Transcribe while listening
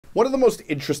One of the most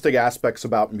interesting aspects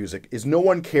about music is no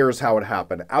one cares how it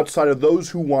happened outside of those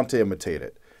who want to imitate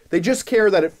it. They just care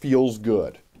that it feels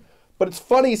good. But it's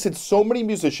funny since so many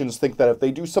musicians think that if they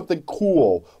do something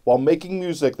cool while making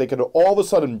music, they can all of a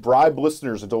sudden bribe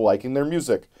listeners into liking their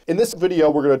music. In this video,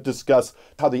 we're going to discuss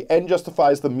how the end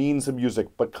justifies the means in music,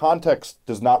 but context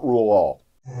does not rule all.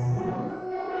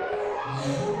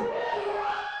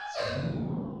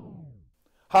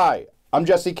 Hi, I'm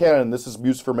Jesse Cannon, and this is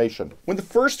Musformation. When the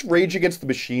first Rage Against the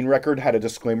Machine record had a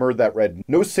disclaimer that read,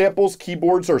 "No samples,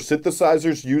 keyboards, or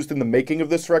synthesizers used in the making of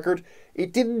this record,"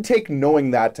 it didn't take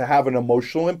knowing that to have an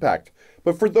emotional impact.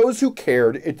 But for those who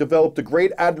cared, it developed a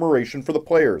great admiration for the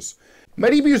players.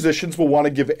 Many musicians will want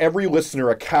to give every listener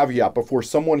a caveat before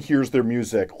someone hears their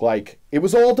music, like, "It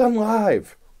was all done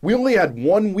live. We only had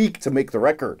 1 week to make the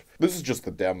record. This is just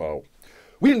the demo.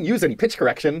 We didn't use any pitch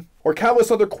correction," or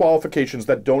countless other qualifications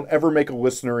that don't ever make a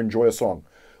listener enjoy a song.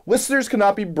 Listeners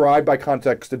cannot be bribed by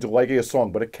context into liking a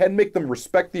song, but it can make them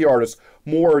respect the artist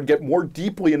more and get more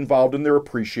deeply involved in their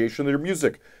appreciation of their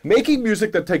music. Making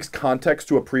music that takes context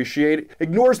to appreciate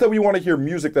ignores that we want to hear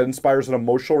music that inspires an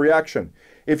emotional reaction.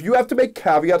 If you have to make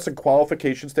caveats and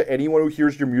qualifications to anyone who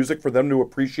hears your music for them to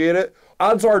appreciate it,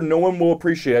 odds are no one will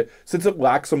appreciate it since it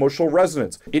lacks emotional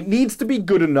resonance. It needs to be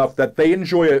good enough that they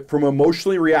enjoy it from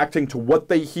emotionally reacting to what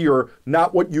they hear,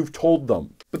 not what you've told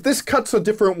them. But this cuts a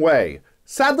different way.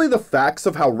 Sadly, the facts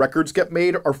of how records get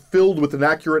made are filled with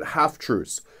inaccurate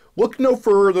half-truths. Look no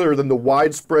further than the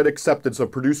widespread acceptance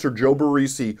of producer Joe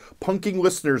Barresi punking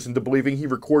listeners into believing he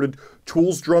recorded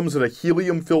Tool's drums in a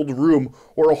helium-filled room,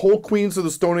 or a whole Queens of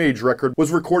the Stone Age record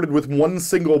was recorded with one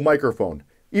single microphone,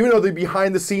 even though the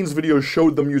behind-the-scenes videos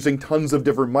showed them using tons of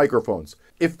different microphones.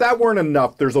 If that weren't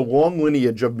enough, there's a long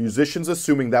lineage of musicians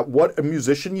assuming that what a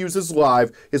musician uses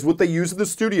live is what they use in the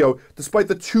studio, despite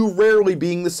the two rarely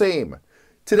being the same.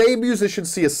 Today,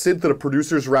 musicians see a synth in a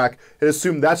producer's rack and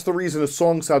assume that's the reason a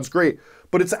song sounds great,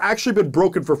 but it's actually been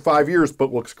broken for 5 years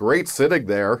but looks great sitting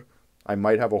there. I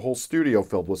might have a whole studio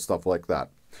filled with stuff like that.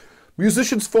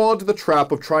 Musicians fall into the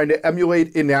trap of trying to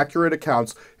emulate inaccurate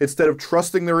accounts instead of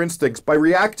trusting their instincts by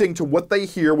reacting to what they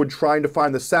hear when trying to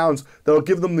find the sounds that'll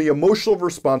give them the emotional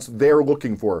response they're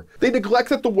looking for. They neglect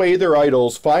that the way their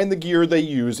idols find the gear they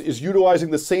use is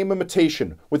utilizing the same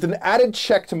imitation, with an added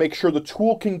check to make sure the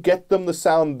tool can get them the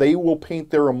sound they will paint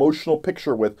their emotional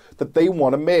picture with that they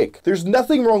want to make. There's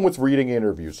nothing wrong with reading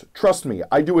interviews. Trust me,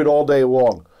 I do it all day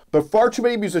long. But far too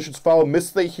many musicians follow myths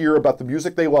they hear about the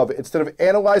music they love instead of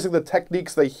analyzing the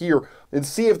techniques they hear and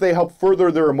see if they help further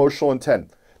their emotional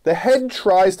intent. The head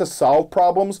tries to solve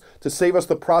problems to save us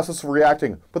the process of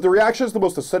reacting, but the reaction is the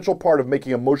most essential part of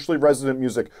making emotionally resonant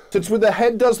music. Since when the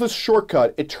head does this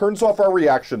shortcut, it turns off our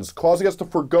reactions, causing us to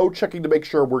forgo checking to make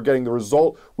sure we're getting the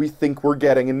result we think we're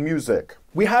getting in music.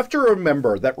 We have to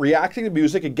remember that reacting to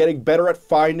music and getting better at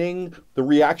finding the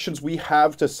reactions we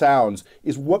have to sounds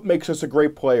is what makes us a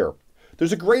great player.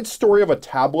 There's a great story of a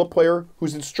tabla player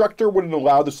whose instructor wouldn't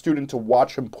allow the student to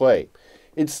watch him play.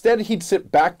 Instead, he'd sit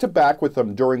back to back with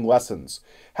them during lessons,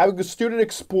 having the student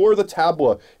explore the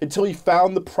tabla until he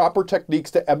found the proper techniques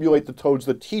to emulate the tones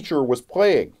the teacher was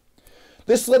playing.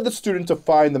 This led the student to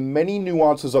find the many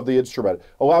nuances of the instrument,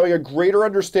 allowing a greater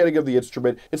understanding of the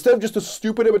instrument instead of just a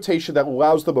stupid imitation that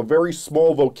allows them a very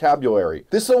small vocabulary.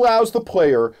 This allows the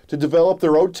player to develop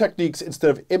their own techniques instead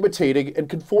of imitating and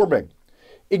conforming.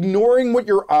 Ignoring what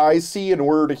your eyes see in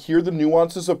order to hear the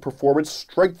nuances of performance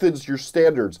strengthens your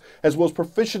standards, as well as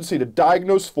proficiency to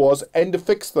diagnose flaws and to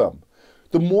fix them.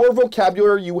 The more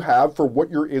vocabulary you have for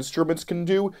what your instruments can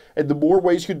do, and the more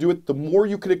ways you do it, the more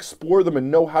you can explore them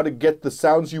and know how to get the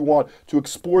sounds you want to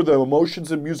explore the emotions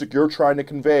and music you're trying to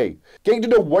convey. Getting to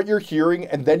know what you're hearing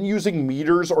and then using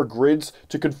meters or grids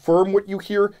to confirm what you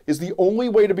hear is the only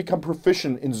way to become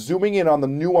proficient in zooming in on the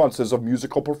nuances of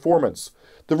musical performance.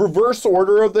 The reverse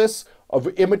order of this, of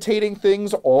imitating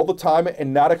things all the time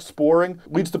and not exploring,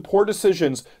 leads to poor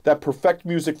decisions that perfect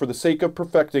music for the sake of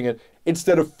perfecting it,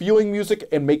 instead of feeling music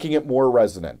and making it more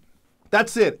resonant.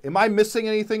 That's it. Am I missing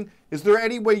anything? Is there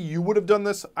any way you would have done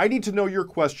this? I need to know your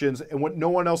questions and what no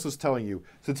one else is telling you,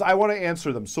 since I want to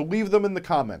answer them, so leave them in the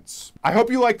comments. I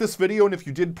hope you liked this video, and if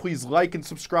you did, please like and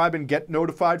subscribe and get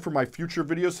notified for my future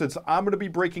videos, since I'm going to be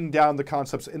breaking down the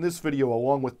concepts in this video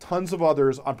along with tons of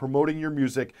others on promoting your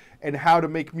music and how to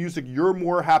make music you're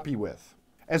more happy with.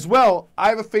 As well, I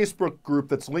have a Facebook group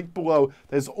that's linked below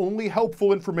that is only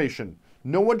helpful information.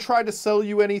 No one tried to sell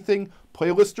you anything,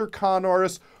 playlist or con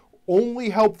artists, only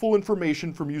helpful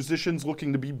information for musicians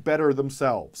looking to be better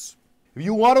themselves. If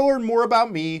you want to learn more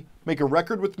about me, make a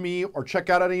record with me, or check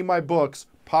out any of my books,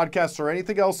 podcasts, or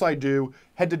anything else I do,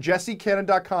 head to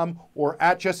jessecannon.com or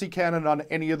at jessecannon on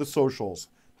any of the socials.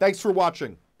 Thanks for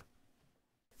watching.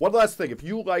 One last thing, if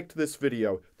you liked this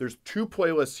video, there's 2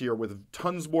 playlists here with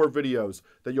tons more videos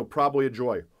that you'll probably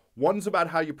enjoy. One's about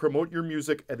how you promote your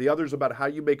music, and the other's about how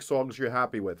you make songs you're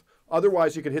happy with.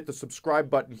 Otherwise, you can hit the subscribe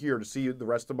button here to see the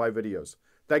rest of my videos.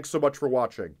 Thanks so much for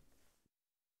watching.